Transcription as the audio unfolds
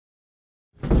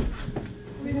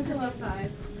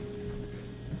outside.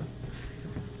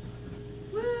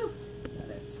 Woo!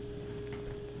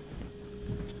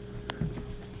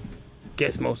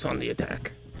 Gizmo's on the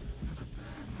attack.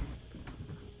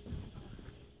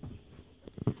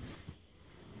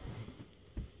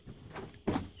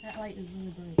 That light is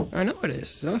really bright. I know it is.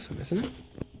 It's awesome, isn't it?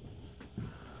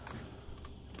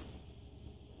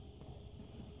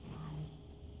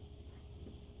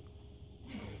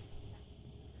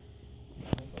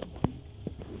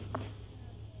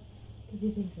 Because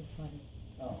he thinks it's funny.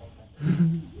 Oh, okay.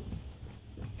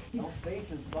 His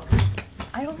face is fucking.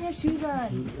 I don't have shoes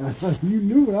on. You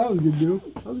knew what I was gonna do.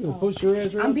 I was gonna push your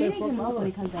ass right I'm out that beating him fucking up when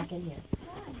he door. comes back in here.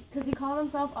 Because he called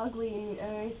himself ugly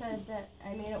and he said that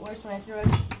I made it worse when I threw a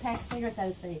pack of cigarettes at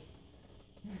his face.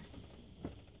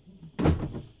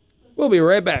 We'll be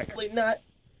right back. Not.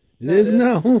 It is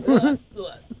now.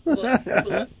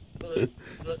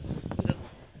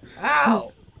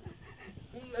 Ow!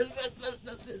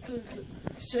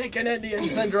 Shaken Indian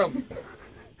syndrome.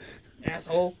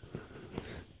 Asshole.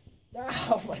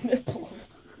 Ow, my nipples.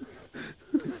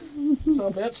 Son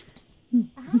of a bitch.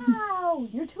 Ow!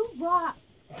 You're too raw.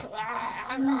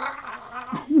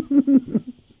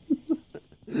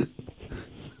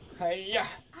 Hiya.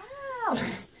 Ow!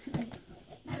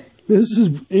 This is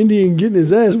Indian getting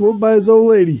his ass whooped by his old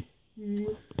lady.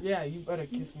 Yeah, you better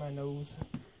kiss my nose.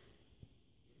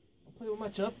 Don't play with my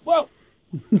chup. Whoa!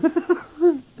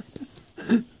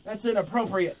 That's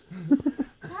inappropriate.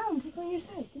 Ow, I'm tickling your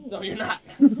side. Give me No, you're not.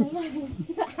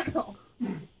 Ow.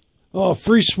 Oh,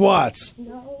 free swats.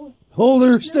 No. Hold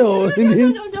her still, No,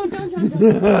 Indian.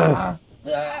 don't.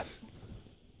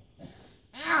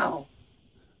 Ow!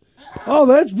 Oh,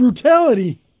 that's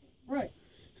brutality. Right.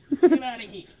 Get out of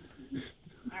here.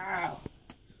 Ow.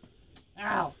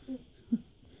 Ow.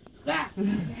 Ah.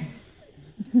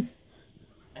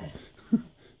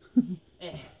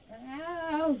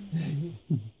 Ow.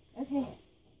 Okay.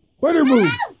 Butter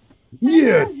move.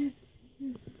 Yeah.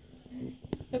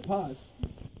 Hit pause.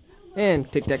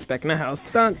 And Tic-Tac's back in the house.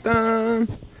 Dun dun.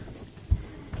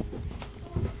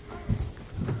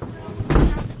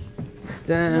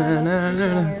 Dun, dun,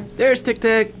 dun. There's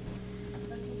Tic-Tac.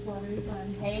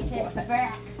 Take it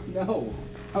back. No,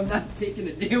 I'm not taking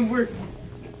a damn word.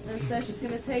 That's just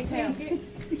gonna take him.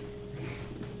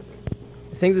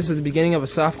 I think this is the beginning of a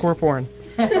softcore porn.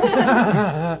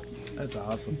 That's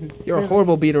awesome. You're a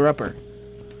horrible beater-upper.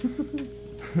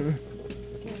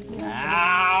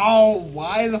 Ow!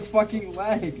 Why the fucking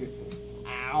leg?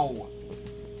 Ow!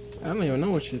 I don't even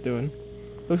know what she's doing.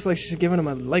 Looks like she's giving him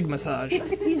a leg massage.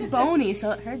 He's bony,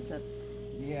 so it hurts him.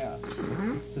 Yeah,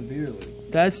 severely.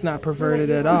 That's not perverted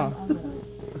at all.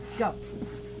 Go.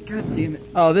 God damn it.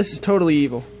 Oh, this is totally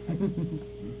evil.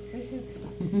 This is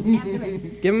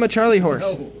abdomen. Give him a Charlie horse.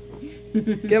 No.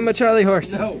 Give him a Charlie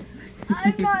horse. No.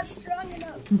 I'm not strong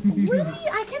enough. Really?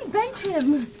 I can bench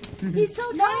him. He's so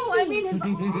tiny. No, I mean his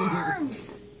arms.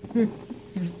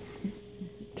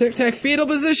 Tic-Tac fetal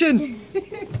position.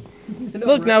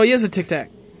 Look, now he is a Tic-Tac.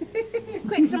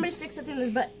 Quick, somebody stick something in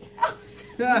his butt.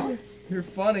 You're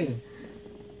funny.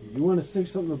 You want to stick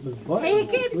something up his butt? Take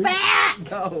it back.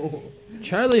 No.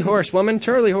 Charlie horse, woman.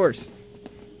 Charlie horse.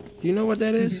 Do you know what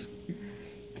that is?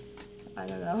 I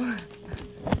don't know.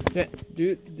 Yeah,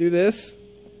 do this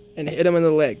and hit him in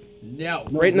the leg. No.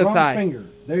 No, Right in the wrong thigh. Finger.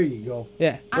 There you go.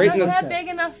 Yeah, I right in don't the have big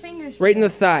enough fingers. right in the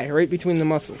thigh, right between the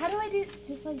muscles. How do I do it?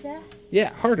 Just like that?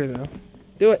 Yeah, harder though.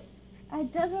 Do it.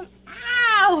 It doesn't.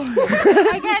 Ow!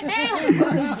 I got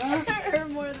hands. That hurt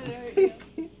more than everything.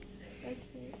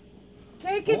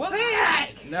 Take it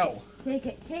back. No. Take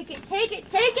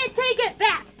it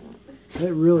back.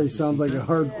 That really sounds like a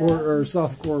hardcore or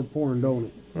softcore porn, don't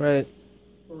it? Right.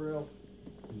 For real.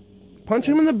 Punch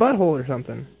him in the butthole or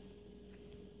something.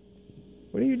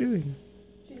 What are you doing?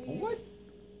 What?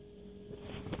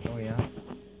 Oh yeah.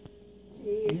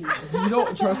 You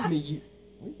don't trust me. You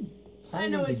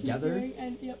tying them together.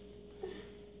 And, yep.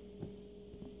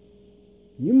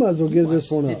 You might as well give this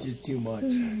one up. Stitches too much.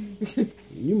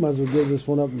 You might as well give this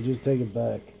one up and just take it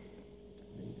back.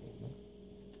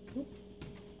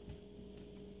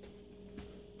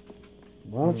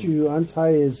 Why don't you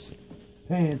untie his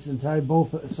pants and tie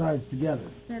both sides together?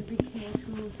 That became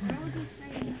too.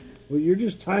 Well, you're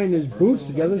just tying his boots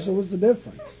together, so what's the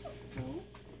difference?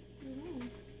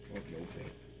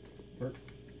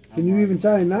 Can you even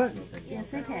tie a knot Yes,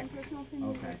 I can.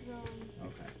 Okay.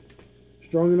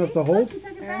 strong enough to hold? He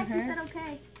took it back. He said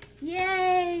okay.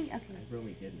 Yay! Okay. I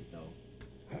really didn't though.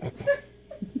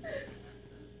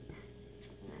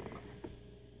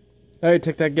 Hey,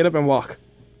 Tic-Tac, get up and walk.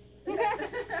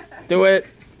 Do it.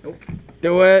 Nope.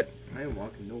 Do it. I am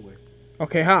walking nowhere.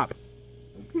 Okay, hop.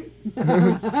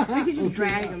 I could just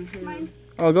drag him too.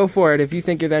 Oh, go for it if you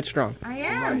think you're that strong. I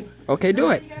am. Okay, do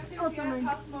it. Oh, someone.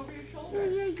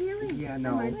 Yeah,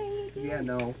 no. Yeah,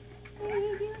 no.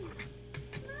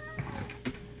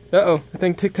 Uh-oh, I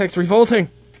think Tic-Tac's revolting.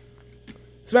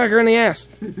 Smack her in the ass.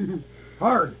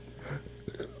 Hard.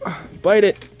 Bite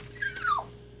it.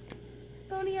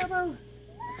 Bony elbow.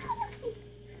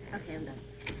 Okay, I'm done.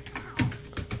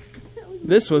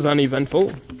 This was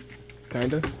uneventful.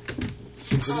 Kinda.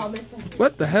 Oh, missed that.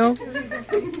 What the hell?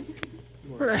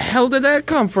 Where the hell did that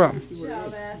come from? Can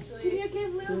you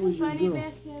give Lou his money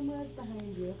back? Camera's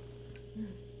behind you.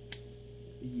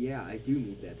 Yeah, I do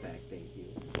need that back, thank you.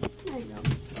 I know.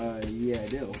 Yeah, I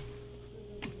do.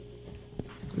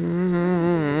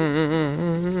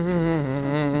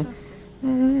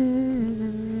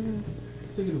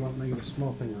 Thinking about making a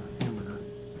small thing on a hamburger.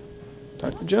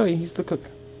 Talk to Joey, he's the cook.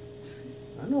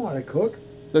 I know how to cook.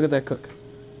 Look at that cook.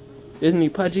 Isn't he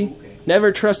pudgy?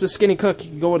 Never trust a skinny cook.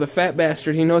 You go with a fat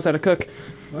bastard, he knows how to cook.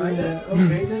 Oh, yeah.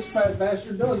 Okay, this fat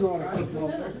bastard does know how to cook,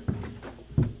 motherfucker.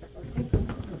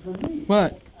 For me.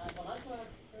 What?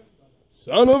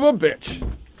 Son of a bitch.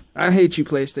 I hate you,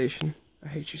 PlayStation. I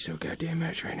hate you so goddamn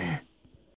much right now.